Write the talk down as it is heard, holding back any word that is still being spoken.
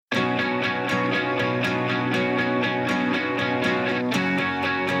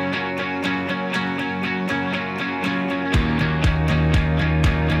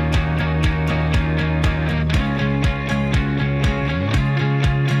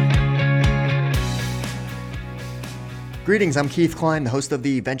Greetings, I'm Keith Klein, the host of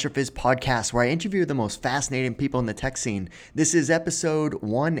the Venture Fizz podcast, where I interview the most fascinating people in the tech scene. This is episode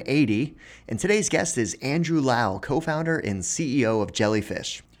 180, and today's guest is Andrew Lau, co-founder and CEO of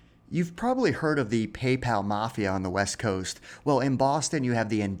Jellyfish. You've probably heard of the PayPal Mafia on the West Coast. Well, in Boston, you have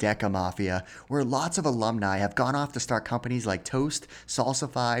the Endeca Mafia, where lots of alumni have gone off to start companies like Toast,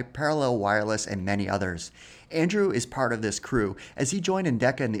 Salsify, Parallel Wireless, and many others. Andrew is part of this crew, as he joined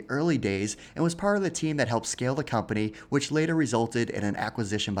Endeca in the early days and was part of the team that helped scale the company, which later resulted in an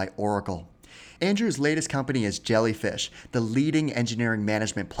acquisition by Oracle. Andrew's latest company is Jellyfish, the leading engineering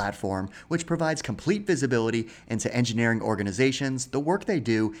management platform, which provides complete visibility into engineering organizations, the work they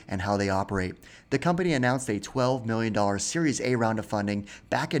do, and how they operate. The company announced a $12 million Series A round of funding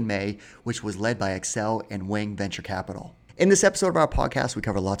back in May, which was led by Excel and Wing Venture Capital. In this episode of our podcast, we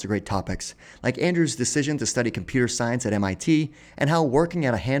cover lots of great topics, like Andrew's decision to study computer science at MIT and how working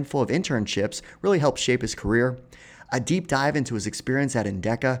at a handful of internships really helped shape his career, a deep dive into his experience at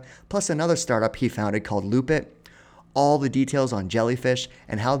Endeca, plus another startup he founded called Loopit, all the details on Jellyfish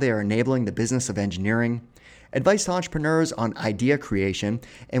and how they are enabling the business of engineering, advice to entrepreneurs on idea creation,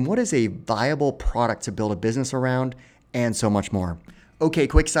 and what is a viable product to build a business around, and so much more. Okay,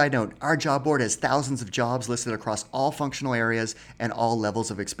 quick side note, our job board has thousands of jobs listed across all functional areas and all levels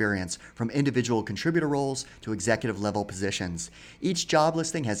of experience, from individual contributor roles to executive level positions. Each job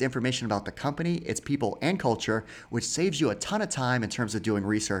listing has information about the company, its people, and culture, which saves you a ton of time in terms of doing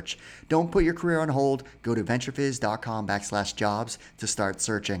research. Don't put your career on hold. Go to venturefizz.com/jobs to start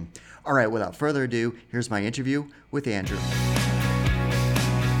searching. All right, without further ado, here's my interview with Andrew.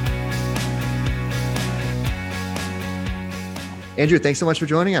 Andrew, thanks so much for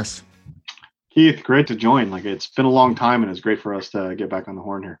joining us. Keith, great to join. It's been a long time, and it's great for us to get back on the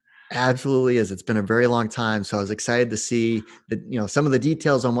horn here. Absolutely is. It's been a very long time. So I was excited to see some of the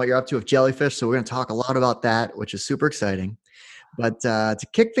details on what you're up to with Jellyfish. So we're going to talk a lot about that, which is super exciting. But to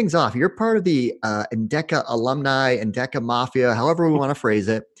kick things off, you're part of the Endeca alumni, Endeca Mafia, however we want to phrase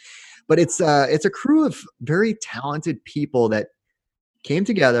it. But it's a crew of very talented people that came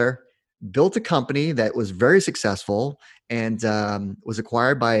together, built a company that was very successful, and was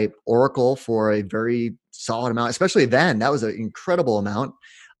acquired by Oracle for a very solid amount, especially then. That was an incredible amount.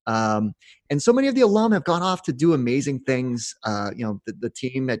 And so many of the alum have gone off to do amazing things. The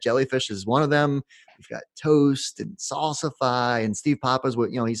team at Jellyfish is one of them. We've got Toast and Salsify, and Steve Papa's,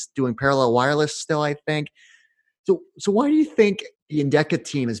 he's doing Parallel Wireless still, I think. So why do you think the Endeca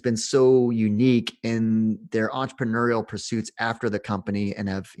team has been so unique in their entrepreneurial pursuits after the company and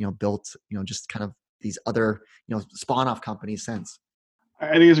have, built, just kind of these other, spawn off companies since?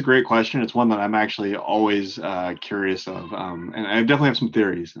 I think it's a great question. It's one that I'm actually always curious of, and I definitely have some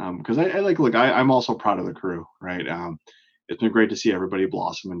theories because I'm also proud of the crew, right? It's been great to see everybody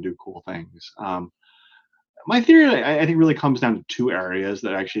blossom and do cool things. My theory, I think, really comes down to two areas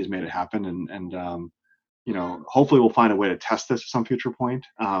that actually has made it happen, and hopefully we'll find a way to test this at some future point.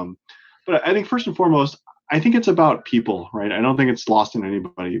 But I think first and foremost, I think it's about people, right? I don't think it's lost in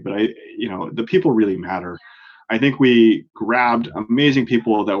anybody, but the people really matter. I think we grabbed amazing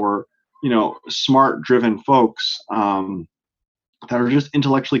people that were, smart, driven folks that are just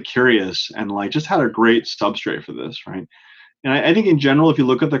intellectually curious and just had a great substrate for this, right? And I think in general, if you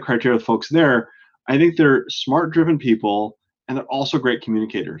look at the criteria of folks there, I think they're smart, driven people, and they're also great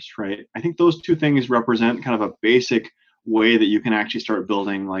communicators, right? I think those two things represent kind of a basic way that you can actually start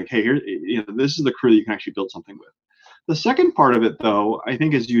building, hey, here, this is the crew that you can actually build something with. The second part of it, though, I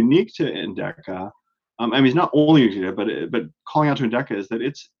think is unique to Endeca. It's not only unique, but calling out to Endeca is that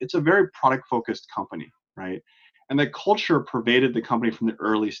it's a very product-focused company, right? And the culture pervaded the company from the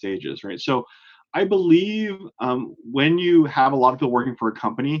early stages, right? So I believe when you have a lot of people working for a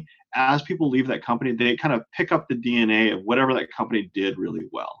company, as people leave that company, they kind of pick up the DNA of whatever that company did really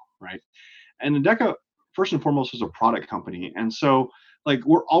well, right? And Endeca, first and foremost, was a product company. And so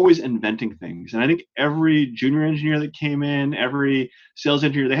we're always inventing things. And I think every junior engineer that came in, every sales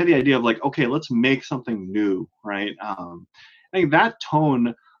engineer, they had the idea of okay, let's make something new, right? I think that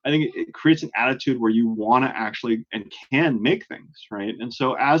tone, I think it creates an attitude where you want to actually and can make things, right? And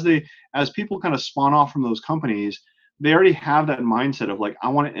so as people kind of spawn off from those companies, they already have that mindset of I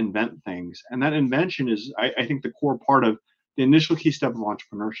want to invent things. And that invention is, I think, the core part of the initial key step of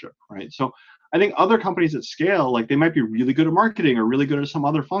entrepreneurship, right? So I think other companies at scale, they might be really good at marketing or really good at some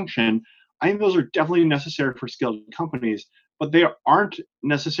other function. I think those are definitely necessary for scaled companies, but they aren't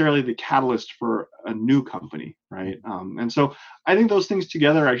necessarily the catalyst for a new company, right? And so I think those things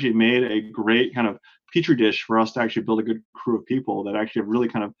together actually made a great kind of petri dish for us to actually build a good crew of people that actually have really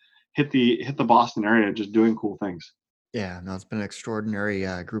kind of hit the Boston area just doing cool things. Yeah, no, it's been an extraordinary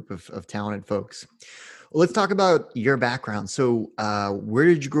group of talented folks. Well, let's talk about your background. So, where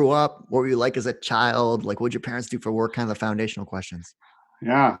did you grow up? What were you like as a child? Like, what did your parents do for work? Kind of the foundational questions.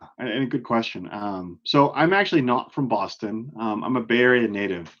 Yeah, and a good question. So I'm actually not from Boston. I'm a Bay Area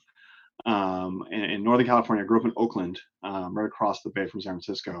native. In Northern California. I grew up in Oakland, right across the bay from San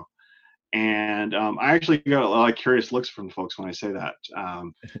Francisco. And I actually got a lot of curious looks from folks when I say that.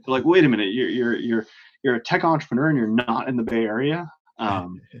 They're like, "Wait a minute, you're a tech entrepreneur and you're not in the Bay Area."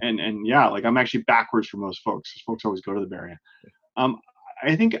 And yeah, like I'm actually backwards for most folks. 'Cause folks always go to the Bay Area. Um,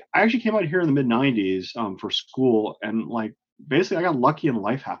 I think I actually came out here in the mid '90s for school, and like basically I got lucky and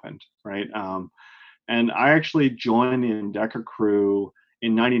life happened, right? And I actually joined the Endeca crew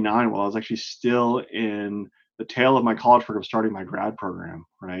in '99 while I was actually still in the tail of my college program, starting my grad program,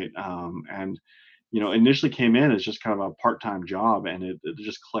 right? And initially came in as just kind of a part-time job, and it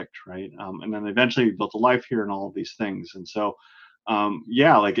just clicked, right? And then eventually built a life here and all of these things. And so,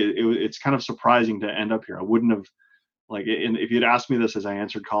 yeah, like it's kind of surprising to end up here. I wouldn't have if you'd asked me this as I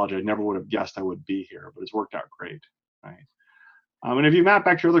answered college, I never would have guessed I would be here, but it's worked out great, right? And if you map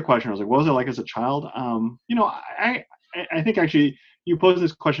back to your other question, I was like, what was it like as a child? I think actually you posed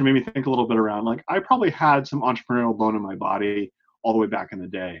this question made me think a little bit around like I probably had some entrepreneurial bone in my body all the way back in the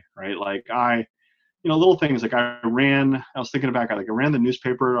day, right? Like little things like I was thinking back, I ran the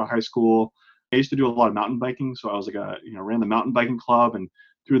newspaper at high school. I used to do a lot of mountain biking. So I was ran the mountain biking club. And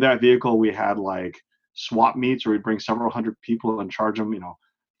through that vehicle, we had like swap meets where we'd bring several hundred people and charge them,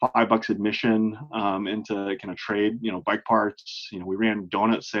 $5 admission into kind of trade, bike parts. We ran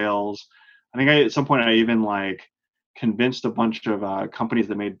donut sales. I think at some point I even like convinced a bunch of companies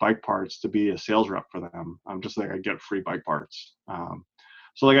that made bike parts to be a sales rep for them. Just like I get free bike parts.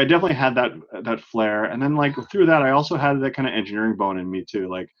 So like I definitely had that flair, and then like through that I also had that kind of engineering bone in me too.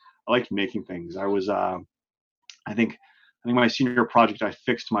 Like I liked making things. I think my senior project I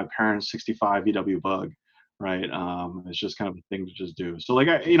fixed my parents' '65 VW Bug, right? It's just kind of a thing to just do. So like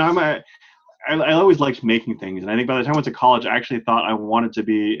I always liked making things, and I think by the time I went to college, I actually thought I wanted to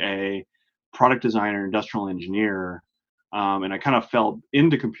be a product designer, industrial engineer, and I kind of fell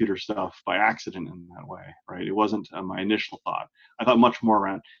into computer stuff by accident in that way, right? It wasn't my initial thought. I thought much more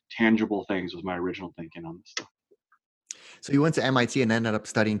around tangible things was my original thinking on this stuff. So you went to MIT and ended up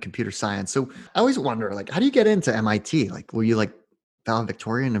studying computer science. So I always wonder, like, how do you get into MIT? Like, were you like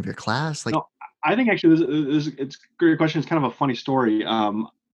valedictorian of your class? Like, No, I think actually this it's a great question. It's kind of a funny story.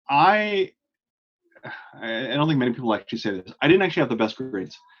 I I don't think many people actually say this. I didn't actually have the best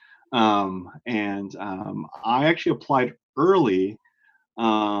grades, and I actually applied early,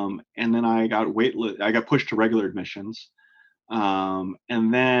 and then I got pushed to regular admissions,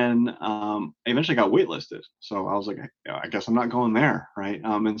 and then I eventually got waitlisted. So I was like, I guess I'm not going there, right?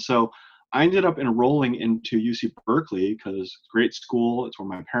 And so I ended up enrolling into UC Berkeley because great school. It's where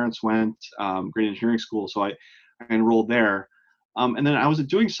my parents went, great engineering school. So I enrolled there. And then I was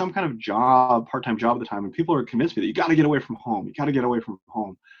doing some kind of job, part-time job at the time, and people were convinced me that you got to get away from home. You got to get away from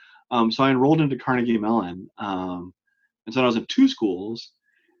home. So I enrolled into Carnegie Mellon, and so I was in two schools,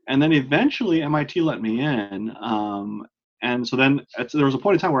 and then eventually MIT let me in. And so then there was a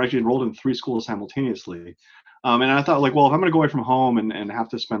point in time where I actually enrolled in three schools simultaneously. And I thought, like, well, if I'm going to go away from home and have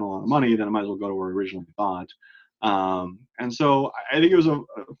to spend a lot of money, then I might as well go to where I originally thought. And so I think it was a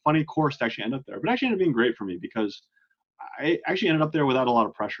funny course to actually end up there, but it actually ended up being great for me because I actually ended up there without a lot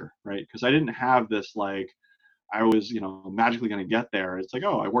of pressure, right? Because I didn't have this like I was, magically going to get there. It's like,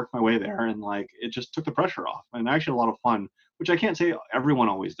 oh, I worked my way there, and like it just took the pressure off, and actually a lot of fun, which I can't say everyone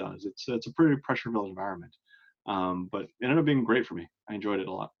always does. It's a pretty pressure-filled environment, but it ended up being great for me. I enjoyed it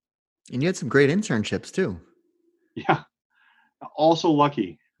a lot. and you had some great internships too. Yeah, also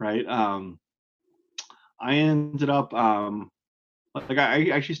lucky, right? I ended up like I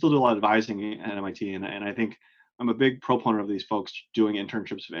actually still do a lot of advising at MIT, and I think I'm a big proponent of these folks doing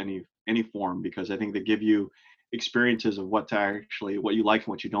internships of any form because I think they give you experiences of what you like and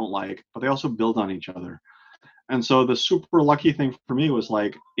what you don't like, but they also build on each other. And so the super lucky thing for me was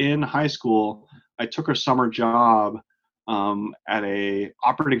like in high school, I took a summer job at a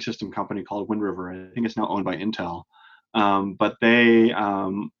operating system company called Wind River. I think it's now owned by Intel. But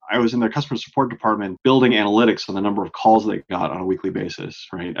I was in their customer support department building analytics on the number of calls they got on a weekly basis,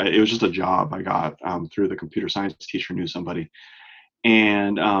 right? It was just a job I got through the computer science teacher knew somebody.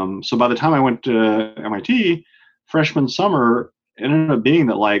 And so by the time I went to MIT, freshman summer, it ended up being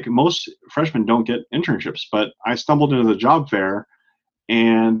that like most freshmen don't get internships, but I stumbled into the job fair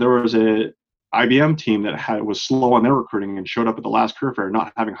and there was a IBM team that was slow on their recruiting and showed up at the last career fair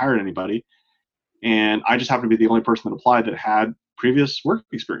not having hired anybody, and I just happened to be the only person that applied that had previous work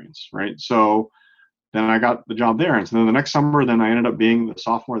experience, right? So then I got the job there. And so then the next summer, then I ended up being the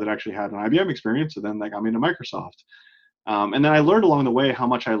sophomore that actually had an IBM experience. So then they got me into Microsoft. And then I learned along the way how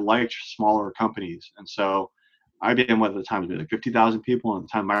much I liked smaller companies. And so IBM was at the time was like 50,000 people, and at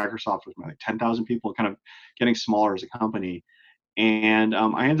the time Microsoft was like 10,000 people, kind of getting smaller as a company. And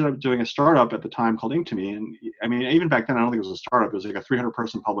I ended up doing a startup at the time called Ink2Me. And I mean, even back then, I don't think it was a startup. It was like a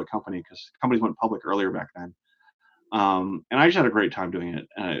 300-person public company because companies went public earlier back then. And I just had a great time doing it.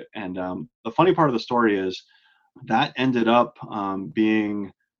 And the funny part of the story is that ended up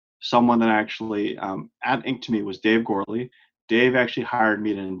being someone that actually at Ink2Me was Dave Gorley. Dave actually hired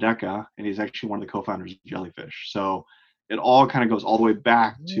me to Endeca, and he's actually one of the co-founders of Jellyfish. So it all kind of goes all the way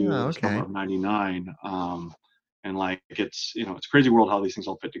back Yeah, to the summer okay. of '99. And like it's it's a crazy world how these things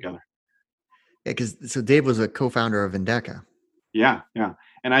all fit together. Yeah, because so Dave was a co-founder of Endeca. Yeah, yeah.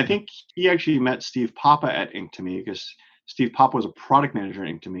 And I think he actually met Steve Papa at Ink2Me because Steve Papa was a product manager at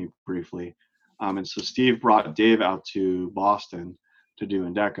Ink2Me briefly. And so Steve brought Dave out to Boston to do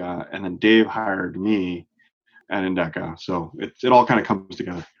Endeca, and then Dave hired me at Endeca. So it all kind of comes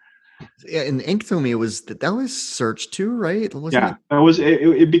together. Yeah, and Ink2Me that was search too, right? Wasn't Yeah, it? that was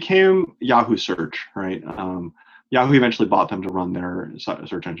it became Yahoo Search, right? Yahoo eventually bought them to run their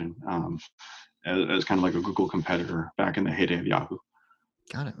search engine as kind of like a Google competitor back in the heyday of Yahoo.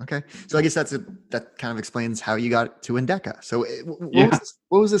 Got it. Okay. So I guess that kind of explains how you got to Endeca. So Yeah.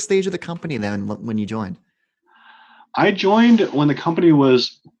 what was the stage of the company then when you joined? I joined when the company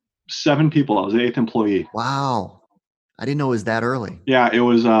was 7 people. I was the eighth employee. Wow. I didn't know it was that early. Yeah, it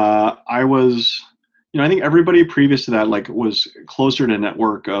was. I was, I think everybody previous to that like was closer to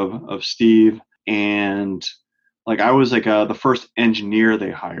network of Steve, and like I was like the first engineer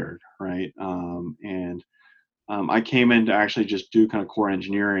they hired, right? And I came in to actually just do kind of core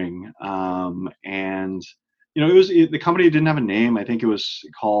engineering, and the company didn't have a name. I think it was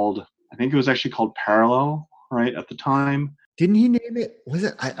actually called Parallel, right at the time. Didn't he name it? Was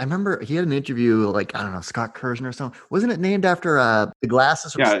it? I remember he had an interview, like, I don't know, Scott Kersner or something. Wasn't it named after the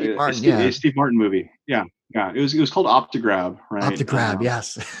glasses from Yeah, Steve Martin? A Yeah. Steve Martin movie. Yeah, yeah. It was called Optigrab, right? Optigrab,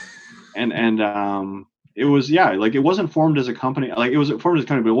 yes. And it was, yeah, like it wasn't formed as a company. Like it was formed as a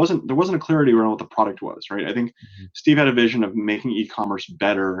company, but there wasn't a clarity around what the product was, right? I think Mhm. Steve had a vision of making e-commerce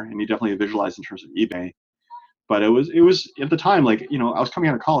better, and he definitely visualized in terms of eBay. But it was at the time, like I was coming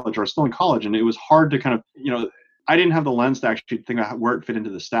out of college, or I was still in college, and it was hard to kind of I didn't have the lens to actually think about where it fit into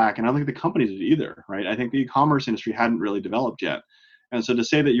the stack, and I don't think the companies did either, right? I think the e-commerce industry hadn't really developed yet, and so to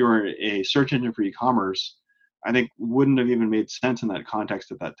say that you were a search engine for e-commerce, I think wouldn't have even made sense in that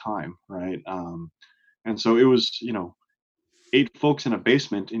context at that time, right? And so it was 8 folks in a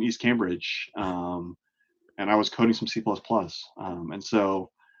basement in East Cambridge, and I was coding some C++, and so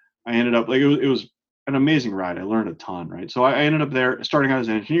I ended up like it was an amazing ride. I learned a ton, right? So I ended up there starting out as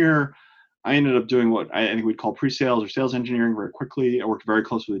an engineer. I ended up doing what I think we'd call pre-sales or sales engineering very quickly. I worked very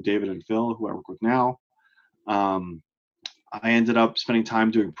closely with David and Phil, who I work with now. Um, I ended up spending time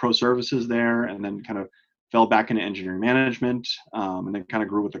doing pro services there, and then kind of fell back into engineering management, and then kind of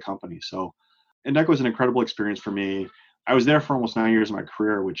grew with the company. So Endeca was an incredible experience for me. I was there for almost 9 years of my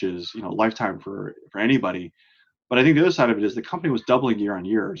career, which is lifetime for anybody. But I think the other side of it is the company was doubling year on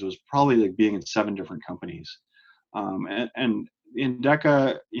year. So it was probably like being in 7 different companies. And in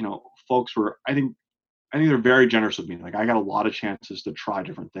DECA, folks were, I think they're very generous with me. Like I got a lot of chances to try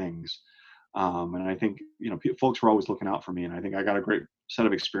different things. And I think, folks were always looking out for me. And I think I got a great set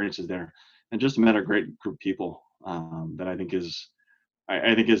of experiences there and just met a great group of people that I think is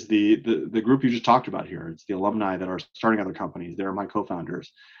the group you just talked about here. It's the alumni that are starting other companies. They're my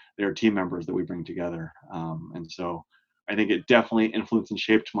co-founders. They're team members that we bring together. And so I think it definitely influenced and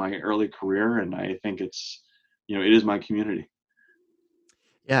shaped my early career. And I think it is my community.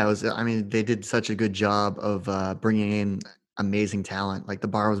 Yeah, it was. I mean, they did such a good job of bringing in amazing talent. Like the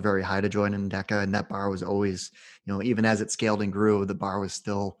bar was very high to join Endeca, and that bar was always, even as it scaled and grew, the bar was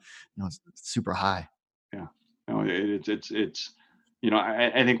still, super high. Yeah. No, it's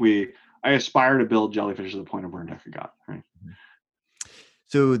I think I aspire to build Jellyfish to the point of where Deca got, right? Mhm.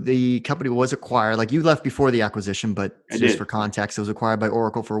 So the company was acquired, like you left before the acquisition, but I just for did. Yeah. context, it was acquired by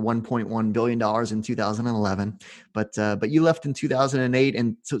Oracle for $1.1 billion in 2011. But you left in 2008.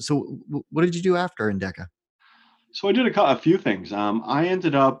 And so what did you do after Endeca? So I did a few things. I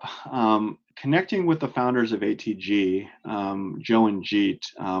ended up connecting with the founders of ATG, Joe and Jeet,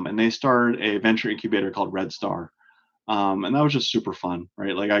 and they started a venture incubator called Red Star. And that was just super fun,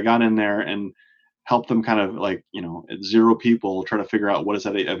 right? Like I got in there and helped them kind of like, at 0 people try to figure out what does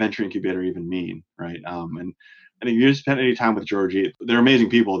that a venture incubator even mean, right? And I think if you spend any time with Georgie, they're amazing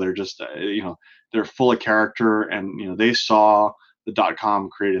people. They're just, they're full of character, and they saw the .com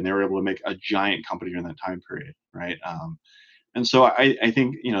created, and they were able to make a giant company during that time period, right? And so I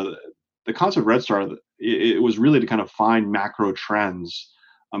think the concept of Red Star, it was really to kind of find macro trends,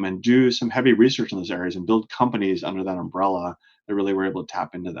 and do some heavy research in those areas and build companies under that umbrella that really were able to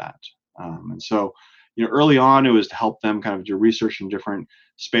tap into that. And so, early on, it was to help them kind of do research in different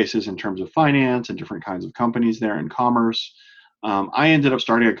spaces in terms of finance and different kinds of companies there in commerce. I ended up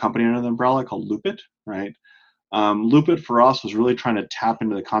starting a company under the umbrella called Loopit, right? Loopit for us was really trying to tap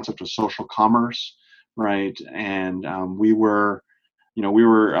into the concept of social commerce, right? And we were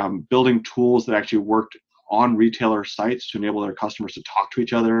building tools that actually worked on retailer sites to enable their customers to talk to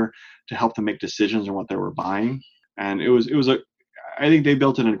each other, to help them make decisions on what they were buying. And I think they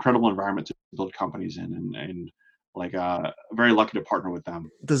built an incredible environment to build companies in, and like very lucky to partner with them.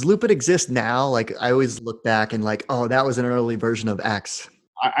 Does Lupit exist now? Like I always look back and like, oh, that was an early version of X.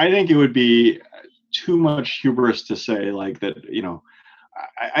 I think it would be too much hubris to say like that.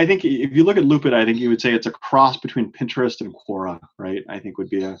 I think if you look at Lupit, I think you would say it's a cross between Pinterest and Quora, right? I think would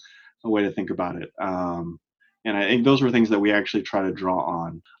be a way to think about it. And I think those were things that we actually try to draw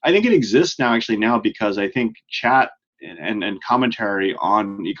on. I think it exists now because I think chat and commentary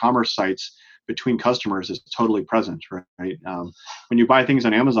on e-commerce sites between customers is totally present, right? When you buy things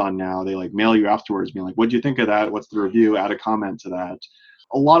on Amazon now, they like mail you afterwards being like, what do you think of that? What's the review? Add a comment to that.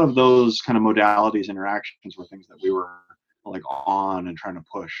 A lot of those kind of modalities, interactions were things that we were like on and trying to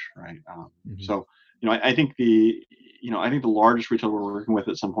push, right? So, I think the largest retailer we're working with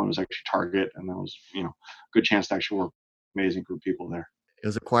at some point was actually Target, and that was, a good chance to actually work with an amazing group of people there. It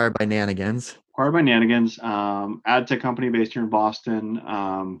was acquired by Nanigans. Acquired by Nanigans, ad tech company based here in Boston.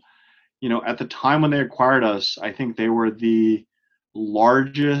 At the time when they acquired us, I think they were the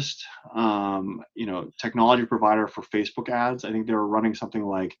largest, technology provider for Facebook ads. I think they were running something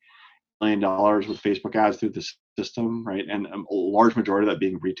like $1 million with Facebook ads through the system, right? And a large majority of that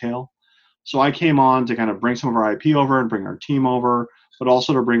being retail. So I came on to kind of bring some of our IP over and bring our team over, but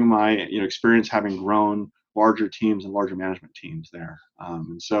also to bring my experience having grown larger teams and larger management teams there.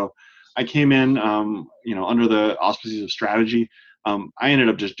 And so I came in, under the auspices of strategy. I ended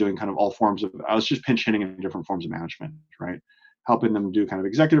up just doing kind of all forms of, I was just pinch hitting in different forms of management, right? Helping them do kind of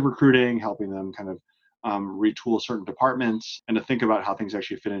executive recruiting, helping them kind of retool certain departments, and to think about how things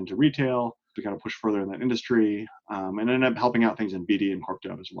actually fit into retail, to kind of push further in that industry, and end up helping out things in BD and Corp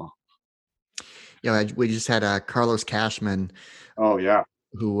Dev as well. We just had Carlos Cashman. Oh yeah.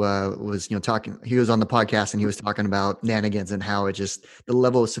 Who was talking. He was on the podcast and he was talking about Nanigans and how it just the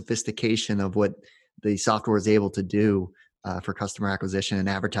level of sophistication of what the software is able to do for customer acquisition and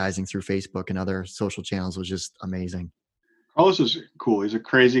advertising through Facebook and other social channels was just amazing. Carlos is cool. He's a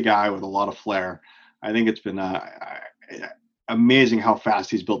crazy guy with a lot of flair. I think it's been amazing how fast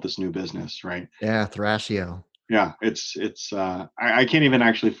he's built this new business, right? Yeah, Thrashio. Yeah, it's I can't even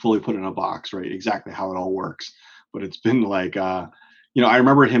actually fully put it in a box, right? Exactly how it all works, but it's been like I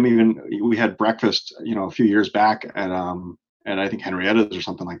remember we had breakfast a few years back at I think Henrietta's or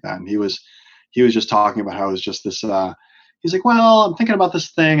something like that, and he was just talking about how it was just this. He's like, well, I'm thinking about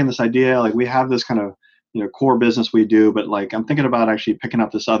this thing and this idea. Like we have this kind of core business we do, but like I'm thinking about actually picking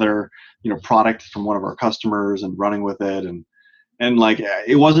up this other product from one of our customers and running with it, and like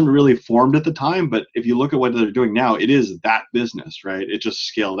it wasn't really formed at the time, but if you look at what they're doing now, it is that business, right? It just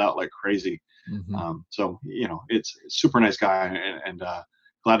scaled out like crazy. So it's a super nice guy, and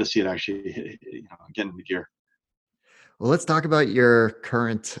glad to see it actually getting into gear. Well, let's talk about your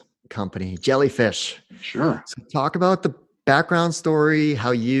current company, Jellyfish. Sure. So talk about the background story,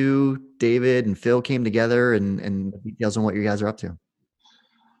 how you, David, and Phil came together, and details on what you guys are up to.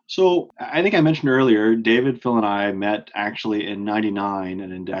 So I think I mentioned earlier, David, Phil, and I met actually in '99 at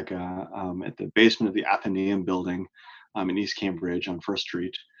Endeca at the basement of the Athenaeum building in East Cambridge on First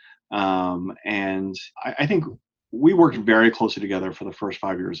Street. And I think we worked very closely together for the first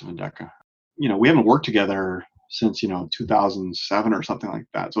 5 years of Endeca. We haven't worked together since 2007 or something like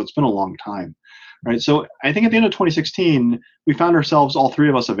that. So it's been a long time, right? So I think at the end of 2016, we found ourselves, all three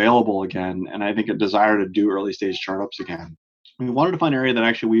of us, available again, and I think a desire to do early stage startups again. We wanted to find an area that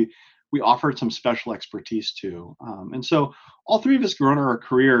actually we offered some special expertise to. And so all three of us grew in our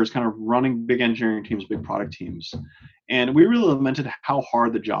careers kind of running big engineering teams, big product teams. And we really lamented how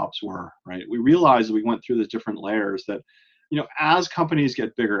hard the jobs were, right? We realized as we went through the different layers that, as companies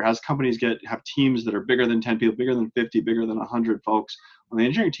get bigger, as companies have teams that are bigger than 10 people, bigger than 50, bigger than 100 folks on the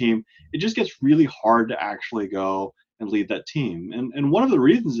engineering team, it just gets really hard to actually go and lead that team. And one of the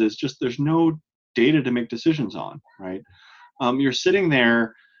reasons is just there's no data to make decisions on, right? You're sitting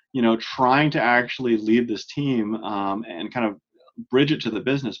there, trying to actually lead this team and kind of bridge it to the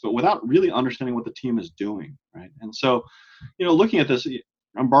business, but without really understanding what the team is doing, right? And so, looking at this,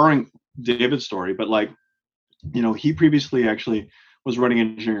 I'm borrowing David's story, but like, he previously actually was running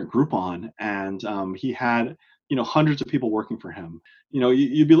engineering at Groupon, and he had hundreds of people working for him.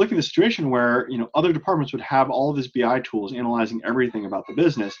 You'd be looking at a situation where other departments would have all of these BI tools analyzing everything about the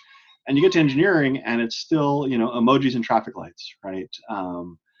business, and you get to engineering, and it's still emojis and traffic lights, right?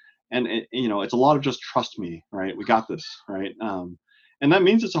 And it's a lot of just trust me, right? We got this, right? And that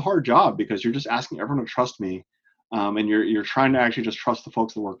means it's a hard job because you're just asking everyone to trust me, and you're trying to actually just trust the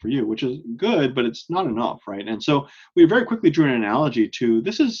folks that work for you, which is good, but it's not enough, right? And so we very quickly drew an analogy to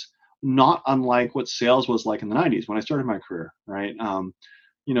this is not unlike what sales was like in the 90s when I started my career, right?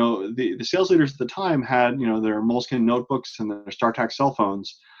 The sales leaders at the time had their Moleskine notebooks and their StarTAC cell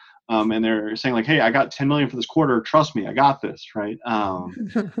phones, and they're saying like, "Hey, I got 10 million for this quarter. Trust me, I got this." Right?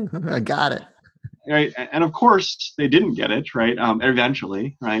 I got it. Right. And of course, they didn't get it right.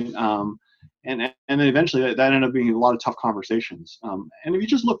 Eventually, right? And then eventually that ended up being a lot of tough conversations. And if you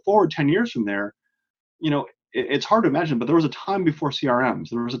just look forward 10 years from there, it's hard to imagine, but there was a time before CRMs.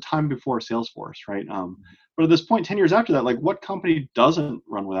 There was a time before Salesforce, right? But at this point, 10 years after that, like what company doesn't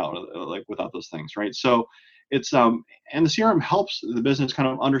run without those things, right? So it's and the CRM helps the business kind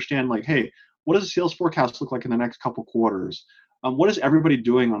of understand like, hey, what does a sales forecast look like in the next couple quarters? What is everybody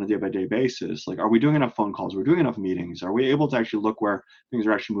doing on a day-by-day basis? Like, are we doing enough phone calls? Are we doing enough meetings? Are we able to actually look where things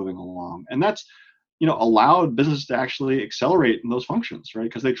are actually moving along? And that's allowed business to actually accelerate in those functions, right?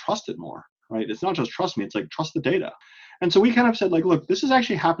 Because they trust it more, right? It's not just trust me, it's like trust the data. And so we kind of said like, look, this is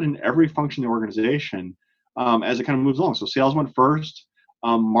actually happening in every function of the organization as it kind of moves along. So sales went first,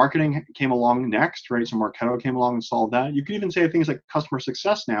 marketing came along next, right? So Marketo came along and solved that. You could even say things like customer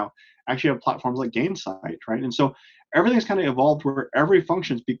success now actually have platforms like Gainsight, right? And so everything's kind of evolved where every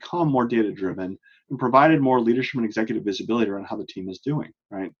function's become more data driven and provided more leadership and executive visibility around how the team is doing,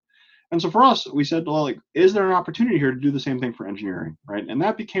 right? And so for us, we said, well, like, is there an opportunity here to do the same thing for engineering, right? And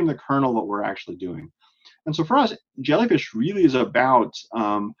that became the kernel of what we're actually doing. And so for us, Jellyfish really is about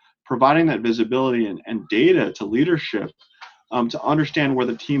providing that visibility and data to leadership to understand where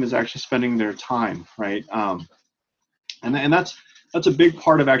the team is actually spending their time, right? And that's a big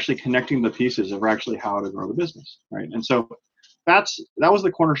part of actually connecting the pieces of actually how to grow the business, right? And so that was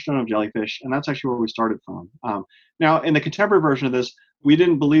the cornerstone of Jellyfish, and that's actually where we started from. Now, in the contemporary version of this, we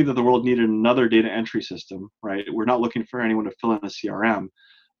didn't believe that the world needed another data entry system, right? We're not looking for anyone to fill in a CRM.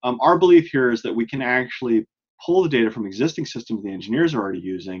 Our belief here is that we can actually pull the data from existing systems the engineers are already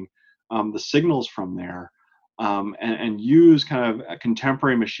using, the signals from there, and use kind of a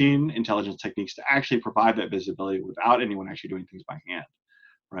contemporary machine intelligence techniques to actually provide that visibility without anyone actually doing things by hand,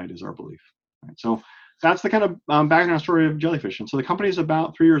 right, is our belief. Right? So that's the kind of background story of Jellyfish. And so the company is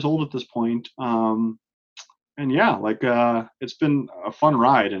about 3 years old at this point. And yeah, like it's been a fun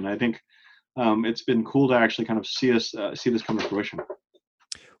ride. And I think it's been cool to actually kind of see this come to fruition.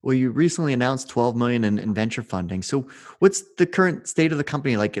 Well, you recently announced 12 million in venture funding. So what's the current state of the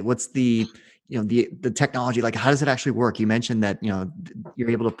company? Like what's the the technology, like how does it actually work? You mentioned that, you're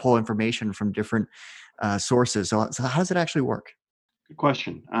able to pull information from different sources. So how does it actually work? Good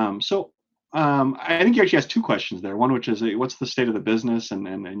question. I think you actually asked two questions there. One, which is what's the state of the business? And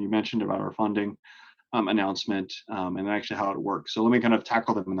you mentioned about our funding announcement and actually how it works. So let me kind of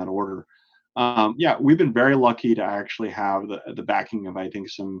tackle them in that order. Yeah, we've been very lucky to actually have the backing of, I think,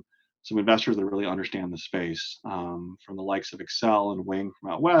 some investors that really understand the space, from the likes of Excel and Wing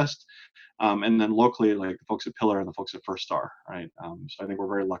from out west, and then locally, like the folks at Pillar and the folks at First Star, right? So I think we're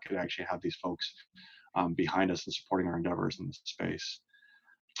very lucky to actually have these folks behind us and supporting our endeavors in this space.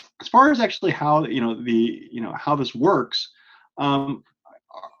 As far as actually how how this works,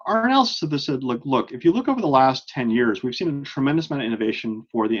 our analysis of this said, look, if you look over the last 10 years, we've seen a tremendous amount of innovation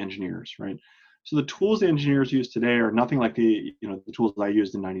for the engineers, right? So the tools the engineers use today are nothing like the tools that I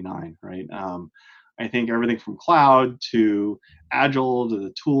used in '99, right? I think everything from cloud to agile to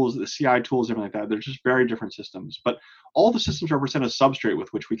the tools, the CI tools, everything like that, they're just very different systems. But all the systems represent a substrate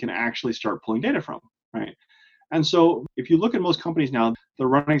with which we can actually start pulling data from, right? And so if you look at most companies now, they're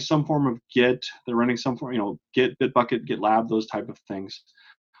running some form of Git, they're running some form, Git, Bitbucket, GitLab, those type of things.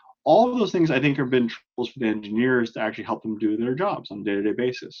 All of those things I think have been tools for the engineers to actually help them do their jobs on a day-to-day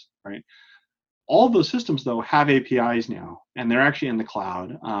basis, right? All of those systems, though, have APIs now, and they're actually in the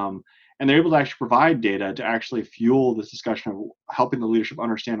cloud, and they're able to actually provide data to actually fuel this discussion of helping the leadership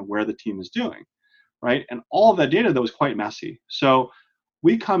understand where the team is doing, right? And all of that data, though, is quite messy. So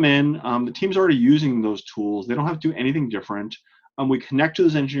we come in, the team's already using those tools. They don't have to do anything different. We connect to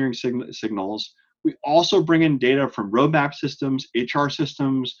those engineering signals. We also bring in data from roadmap systems, HR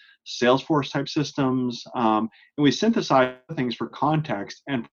systems, Salesforce type systems, and we synthesize things for context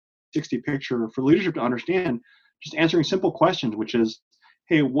and 60 picture for leadership to understand, just answering simple questions, which is,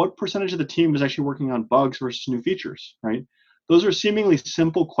 hey, what percentage of the team is actually working on bugs versus new features, right? Those are seemingly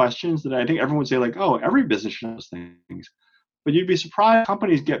simple questions that I think everyone would say, like, oh, every business should know those things. But you'd be surprised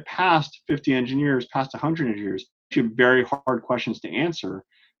companies get past 50 engineers, past 100 engineers, actually very hard questions to answer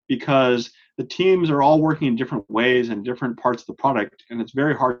because the teams are all working in different ways and different parts of the product, and it's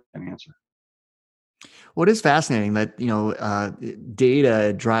very hard to answer. Well, it is fascinating that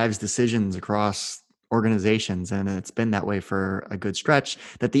data drives decisions across organizations, and it's been that way for a good stretch.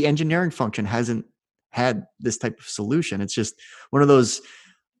 That the engineering function hasn't had this type of solution. It's just one of those.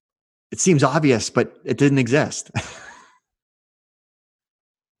 It seems obvious, but it didn't exist.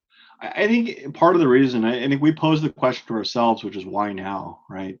 I think part of the reason, I think we pose the question to ourselves, which is why now,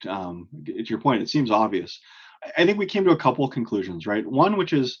 right? To your point, it seems obvious. I think we came to a couple of conclusions, right? One,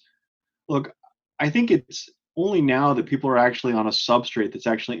 which is, look, I think it's only now that people are actually on a substrate that's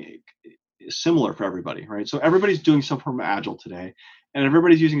actually similar for everybody, right? So everybody's doing some form of Agile today, and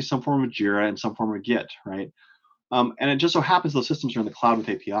everybody's using some form of Jira and some form of Git, right? And it just so happens those systems are in the cloud with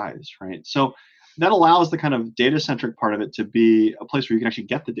APIs, right? So that allows the kind of data centric part of it to be a place where you can actually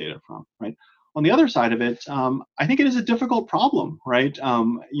get the data from, right? On the other side of it, I think it is a difficult problem, right?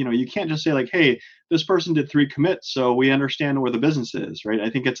 You can't just say like, "Hey, this person did 3 commits, so we understand where the business is," right? I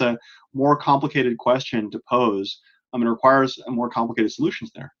think it's a more complicated question to pose. It requires a more complicated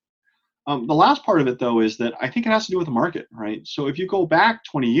solutions there. The last part of it, though, is that I think it has to do with the market, right? So if you go back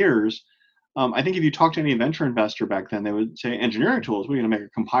 20 years, I think if you talk to any venture investor back then, they would say engineering tools, we're going to make a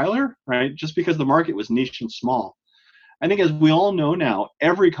compiler, right? Just because the market was niche and small. I think as we all know now,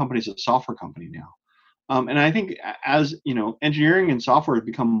 every company is a software company now. And I think as engineering and software have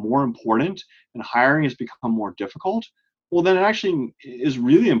become more important and hiring has become more difficult, well, then it actually is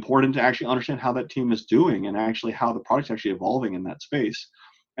really important to actually understand how that team is doing and actually how the product's actually evolving in that space.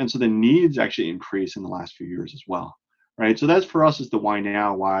 And so the needs actually increase in the last few years as well. Right. So that's for us is the why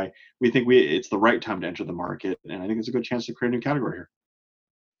now, why we think it's the right time to enter the market. And I think it's a good chance to create a new category here.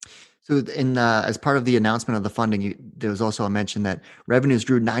 So, as part of the announcement of the funding, there was also a mention that revenues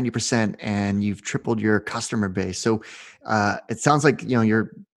grew 90%, and you've tripled your customer base. So, it sounds like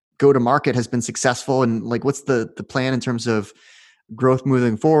your go to market has been successful. And like, what's the plan in terms of growth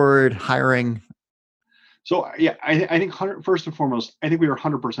moving forward, hiring? So yeah, I think first and foremost, I think we were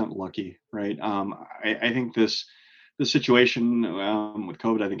 100% lucky, right? I think the situation with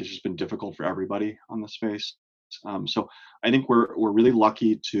COVID, I think, has just been difficult for everybody on the space. So I think we're really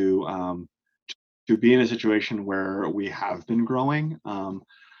lucky to be in a situation where we have been growing.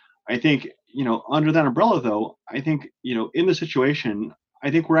 I think under that umbrella, though, I think in the situation,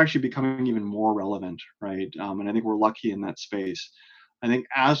 I think we're actually becoming even more relevant, right? And I think we're lucky in that space. I think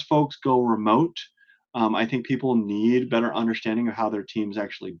as folks go remote, I think people need better understanding of how their team's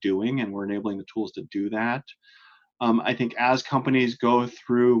actually doing, and we're enabling the tools to do that. I think as companies go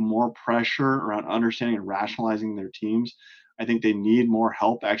through more pressure around understanding and rationalizing their teams, I think they need more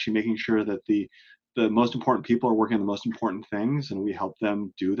help actually making sure that the most important people are working on the most important things, and we help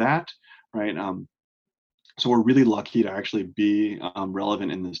them do that, right? So we're really lucky to actually be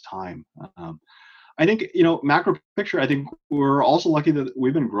relevant in this time. I think macro picture. I think we're also lucky that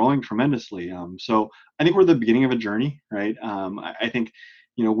we've been growing tremendously. So I think we're at the beginning of a journey, right? I think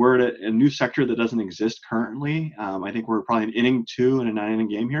we're at a new sector that doesn't exist currently. I think we're probably in inning 2 in a 9-inning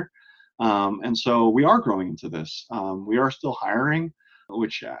game here, and so we are growing into this. We are still hiring,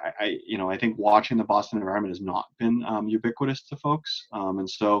 which I think watching the Boston environment has not been ubiquitous to folks, and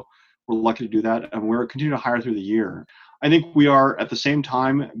so we're lucky to do that, and we're continuing to hire through the year. I think we are at the same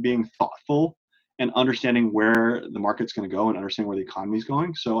time being thoughtful and understanding where the market's going to go and understanding where the economy is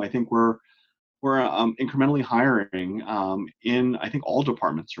going. So I think we're incrementally hiring in I think all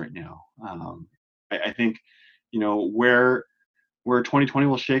departments right now. I think where 2020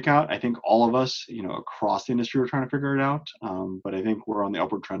 will shake out. I think all of us across the industry are trying to figure it out. But I think we're on the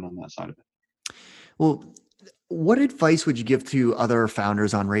upward trend on that side of it. Well, what advice would you give to other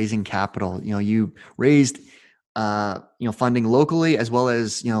founders on raising capital? You raised funding locally as well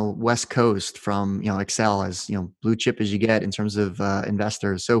as West Coast from Excel, as blue chip as you get in terms of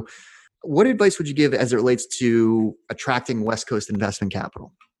investors. So what advice would you give as it relates to attracting West Coast investment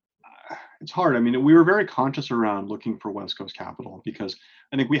capital? It's hard. I mean, we were very conscious around looking for West Coast capital because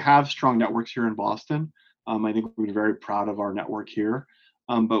I think we have strong networks here in Boston. I think we're very proud of our network here.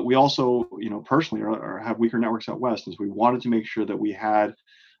 But we also, personally have weaker networks out West, and so we wanted to make sure that we had,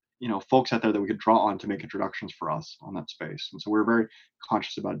 folks out there that we could draw on to make introductions for us on that space. And so we're very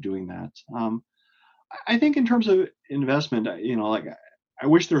conscious about doing that. I think in terms of investment, I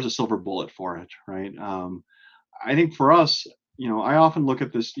wish there was a silver bullet for it, right? I think for us, I often look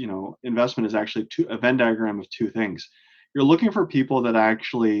at this, investment as actually a Venn diagram of two things. You're looking for people that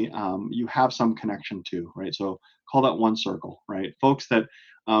actually you have some connection to, right? So call that one circle, right? Folks that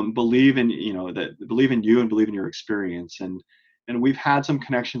believe in, that believe in you and believe in your experience, and we've had some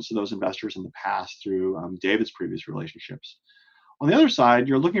connections to those investors in the past through David's previous relationships. On the other side,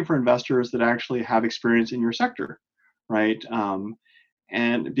 you're looking for investors that actually have experience in your sector, right?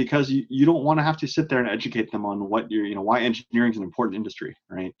 And because you don't want to have to sit there and educate them on why engineering is an important industry,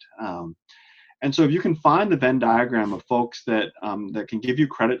 right? And so if you can find the Venn diagram of folks that can give you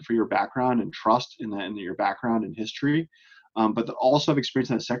credit for your background and trust in your background and history, but that also have experience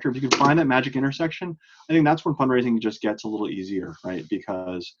in that sector, if you can find that magic intersection, I think that's when fundraising just gets a little easier, right?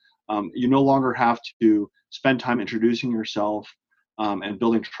 Because you no longer have to spend time introducing yourself and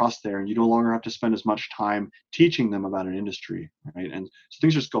building trust there, and you no longer have to spend as much time teaching them about an industry, right? And so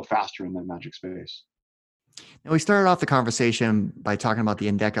things just go faster in that magic space. Now, we started off the conversation by talking about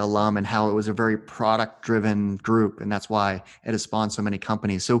the Endeca alum and how it was a very product-driven group, and that's why it has spawned so many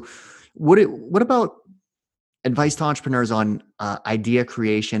companies. So, what about advice to entrepreneurs on idea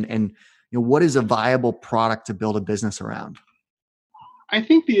creation, and what is a viable product to build a business around? I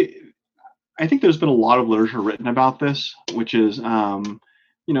think the I think there's been a lot of literature written about this, which is,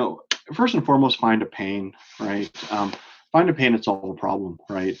 you know, first and foremost, find a pain, right? Find a pain and solve a problem,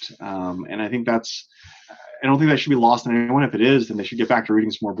 right? And I don't think that should be lost on anyone. If it is, then they should get back to reading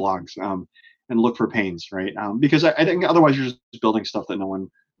some more blogs and look for pains, right? Because I think otherwise you're just building stuff that no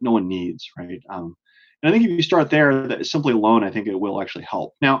one needs, right? And I think if you start there, that simply alone, I think it will actually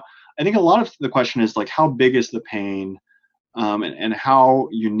help. Now, I think a lot of the question is like, how big is the pain? And how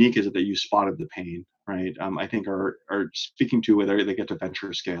unique is it that you spotted the pain, right? I think are speaking to whether they get to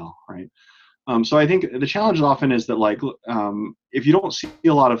venture scale, right? So I think the challenge often is that like if you don't see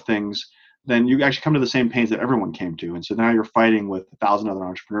a lot of things, then you actually come to the same pains that everyone came to, and so now you're fighting with 1,000 other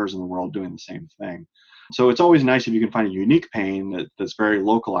entrepreneurs in the world doing the same thing. So it's always nice if you can find a unique pain that's very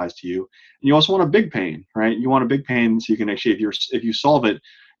localized to you. And you also want a big pain, right? You want a big pain so you can actually, if you solve it,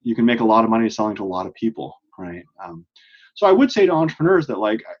 you can make a lot of money selling to a lot of people, right? So I would say to entrepreneurs that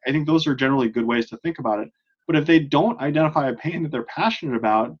like I think those are generally good ways to think about it. But if they don't identify a pain that they're passionate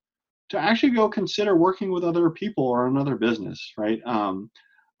about, to actually go consider working with other people or another business, right?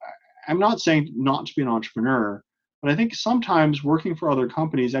 I'm not saying not to be an entrepreneur, but I think sometimes working for other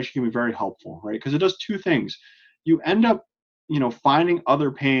companies actually can be very helpful, right? Because it does two things. You end up, finding other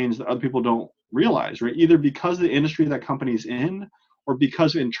pains that other people don't realize, right? Either because of the industry that company's in, or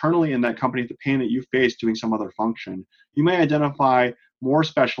because internally in that company, the pain that you face doing some other function, you may identify more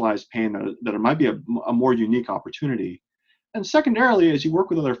specialized pain that it might be a more unique opportunity. And secondarily, as you work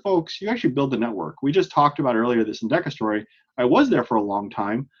with other folks, you actually build the network. We just talked about earlier this Endeca story. I was there for a long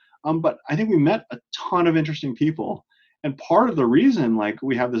time, but I think we met a ton of interesting people. And part of the reason, like,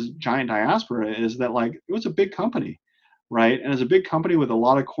 we have this giant diaspora is that, like, it was a big company, right? And it's a big company with a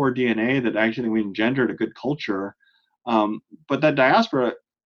lot of core DNA that actually we engendered a good culture. But that diaspora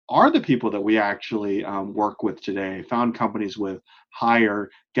are the people that we actually work with today, found companies with, hire,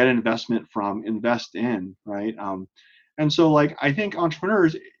 get investment from, invest in, right? And so, like, I think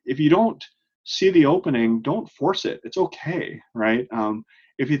entrepreneurs, if you don't see the opening, don't force it. It's okay, right?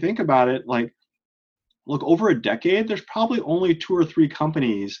 If you think about it, like, look, over a decade, there's probably only 2 or 3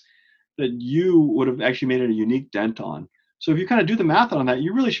 companies that you would have actually made a unique dent on. So if you kind of do the math on that,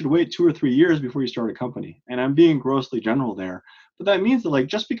 you really should wait 2 or 3 years before you start a company. And I'm being grossly general there, but that means that like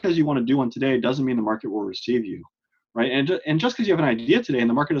just because you want to do one today doesn't mean the market will receive you, right? And just because you have an idea today and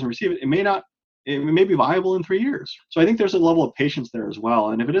the market doesn't receive it, it may be viable in 3 years. So I think there's a level of patience there as well.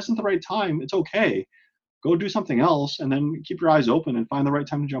 And if it isn't the right time, it's okay. Go do something else and then keep your eyes open and find the right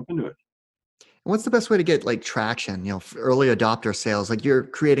time to jump into it. And what's the best way to get like traction, for early adopter sales? Like you're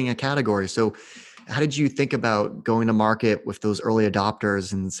creating a category. So how did you think about going to market with those early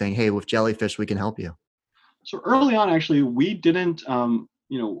adopters and saying, hey, with Jellyfish, we can help you? So early on, actually, we didn't,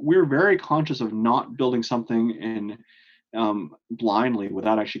 we were very conscious of not building something in blindly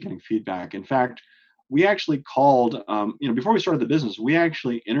without actually getting feedback. In fact, we actually called, before we started the business, we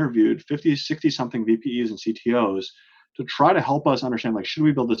actually interviewed 50, 60 something VPEs and CTOs to try to help us understand, like, should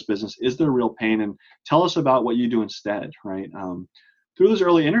we build this business? Is there real pain? And tell us about what you do instead, right? Through those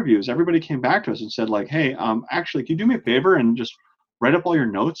early interviews, everybody came back to us and said, like, hey, actually, can you do me a favor and just write up all your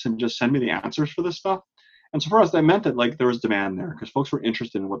notes and just send me the answers for this stuff? And so for us, that meant that like there was demand there because folks were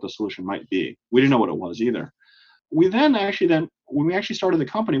interested in what the solution might be. We didn't know what it was either. We then when we actually started the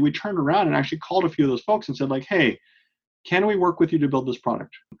company, we turned around and actually called a few of those folks and said like, hey, can we work with you to build this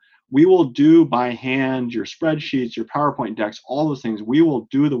product? we will do by hand your spreadsheets, your PowerPoint decks, all those things. We will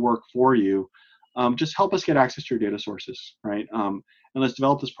do the work for you. Just help us get access to your data sources, right? And let's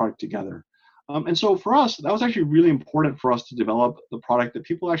develop this product together. And so for us, that was actually really important for us to develop the product that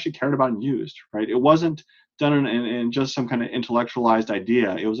people actually cared about and used, right? It wasn't done in just some kind of intellectualized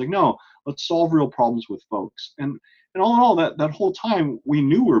idea. It was like, no, let's solve real problems with folks. And all in all, that whole time, we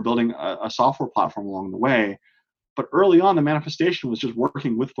knew we were building a software platform along the way, but early on the manifestation was just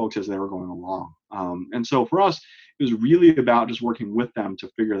working with folks as they were going along. And so for us, it was really about just working with them to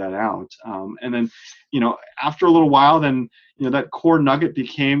figure that out. And then, after a little while, then that core nugget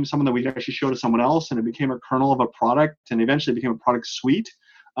became something that we could actually show to someone else, and it became a kernel of a product, and eventually became a product suite.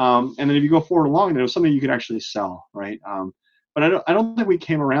 And then if you go forward along, there was something you could actually sell, right? But I don't think we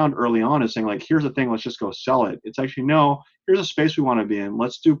came around early on as saying, like, here's the thing, let's just go sell it. It's actually, no, here's a space we want to be in.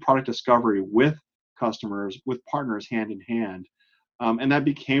 Let's do product discovery with customers, with partners, hand in hand. And that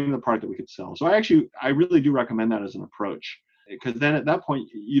became the product that we could sell. So I really do recommend that as an approach, because then at that point,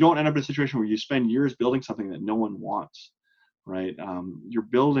 you don't end up in a situation where you spend years building something that no one wants, right? You're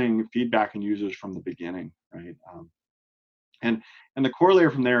building feedback and users from the beginning, right? And the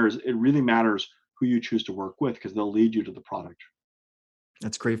corollary from there is, it really matters who you choose to work with, because they'll lead you to the product.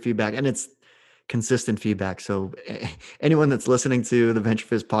 That's great feedback. And it's consistent feedback. So anyone that's listening to the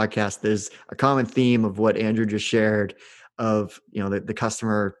VentureFizz podcast, there's a common theme of what Andrew just shared of, the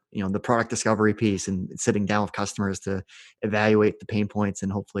customer, the product discovery piece, and sitting down with customers to evaluate the pain points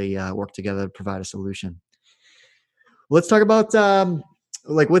and hopefully work together to provide a solution. Let's talk about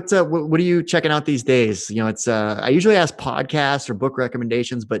what are you checking out these days? It's I usually ask podcasts or book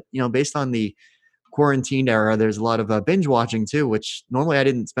recommendations, but based on the quarantined era, there's a lot of binge watching too, which normally I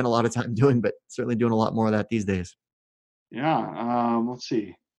didn't spend a lot of time doing, but certainly doing a lot more of that these days. Yeah. Let's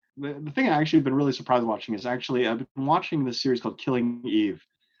see. The thing I actually been really surprised watching is, actually I've been watching this series called Killing Eve.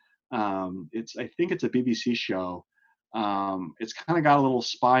 I think it's a BBC show. It's kind of got a little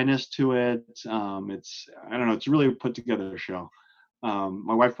spyness to it. I don't know. It's a really put together show.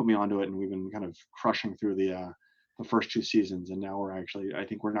 My wife put me onto it, and we've been kind of crushing through the first two seasons, and now I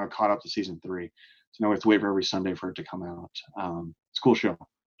think we're now caught up to season 3. So now we have to wait for every Sunday for it to come out. It's a cool show. You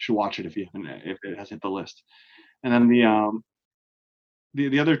should watch it if it has hit the list. And then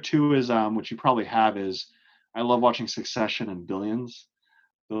the other two is, which you probably have, is, I love watching Succession and Billions.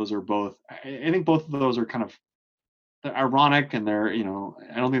 Those are both. I think both of those are kind of, they're ironic, and they're,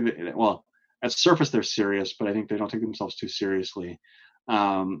 I don't think well, at surface they're serious, but I think they don't take themselves too seriously.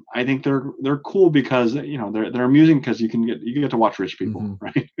 I think they're cool because they're amusing, because you get to watch rich people, Mm-hmm.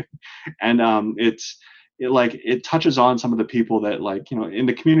 right? And it touches on some of the people that, in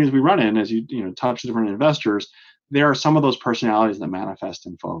the communities we run in, as touch different investors. There are some of those personalities that manifest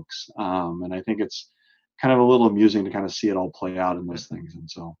in folks, and I think it's kind of a little amusing to kind of see it all play out in those things. And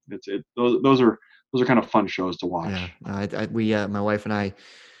so those are kind of fun shows to watch. Yeah, we my wife and I,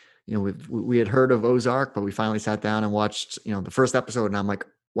 we had heard of Ozark, but we finally sat down and watched the first episode, and I'm like,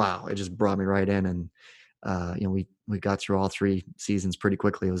 wow, it just brought me right in. And we got through all 3 seasons pretty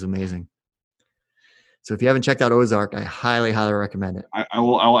quickly. It was amazing. So if you haven't checked out Ozark, I highly recommend it. I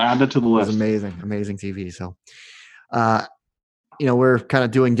will add that to the It was list. amazing TV. So we're kind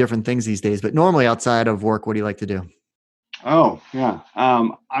of doing different things these days, but normally outside of work, what do you like to do? Oh yeah,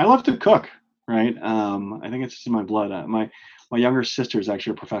 I love to cook. Right, I think it's just in my blood. My younger sister is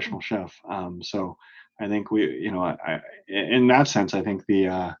actually a professional chef. So I think in that sense, I think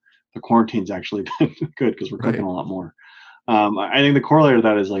the quarantine's actually been good, because we're cooking Right. a lot more. I think the corollary to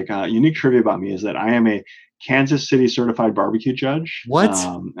that is, like, unique trivia about me is that I am a Kansas City certified barbecue judge. What?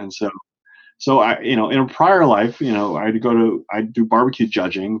 And so I, in a prior life, I do barbecue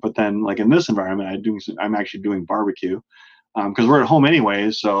judging, but then, like, in this environment, I'm actually doing barbecue, because we're at home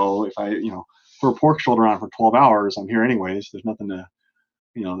anyways. So if I, for a pork shoulder on for 12 hours, I'm here anyways. There's nothing to,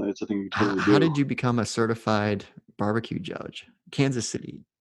 it's a thing you totally How do. did you become a certified barbecue judge? Kansas City.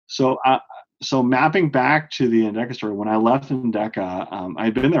 So, so mapping back to the Endeca story, when I left Endeca,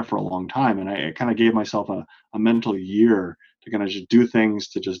 I'd been there for a long time, and I kind of gave myself a mental year to kind of just do things,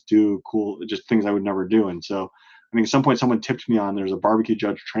 to just do cool, just things I would never do. And so, I mean, at some point, someone tipped me on there's a barbecue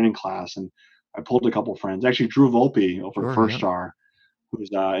judge training class, and I pulled a couple friends. Actually, Drew Volpe over at Sure, First yeah. Star, who's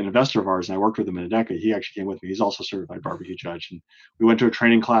an investor of ours, and I worked with him in Endeca. He actually came with me. He's also a certified barbecue judge, and we went to a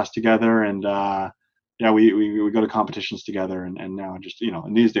training class together, and yeah, we go to competitions together, and now just,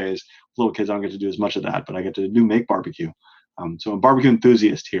 in these days, little kids, I don't get to do as much of that, but I get to make barbecue. So I'm a barbecue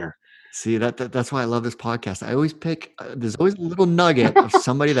enthusiast here. See, that's why I love this podcast. I always pick, there's always a little nugget of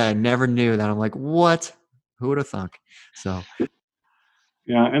somebody that I never knew that I'm like, what? Who would have thunk? So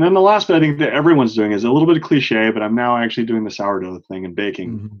Yeah, and then the last bit I think that everyone's doing is a little bit of cliche, but I'm now actually doing the sourdough thing and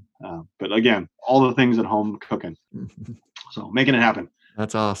baking. Mhm. But again, all the things at home cooking, so making it happen.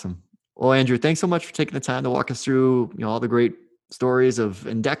 That's awesome. Well, Andrew, thanks so much for taking the time to walk us through, all the great stories of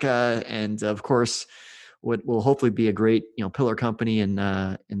Endeca and of course what will hopefully be a great, pillar company in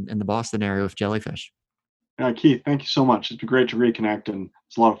the Boston area with Jellyfish. Keith, thank you so much. It's been great to reconnect, and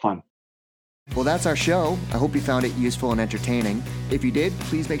it's a lot of fun. Well, that's our show. I hope you found it useful and entertaining. If you did,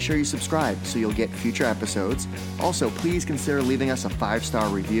 please make sure you subscribe so you'll get future episodes. Also, please consider leaving us a 5-star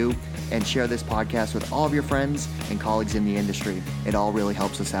review and share this podcast with all of your friends and colleagues in the industry. It all really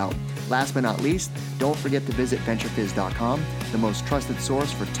helps us out. Last but not least, don't forget to visit venturefiz.com, the most trusted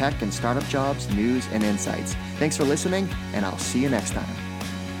source for tech and startup jobs, news, and insights. Thanks for listening, and I'll see you next time.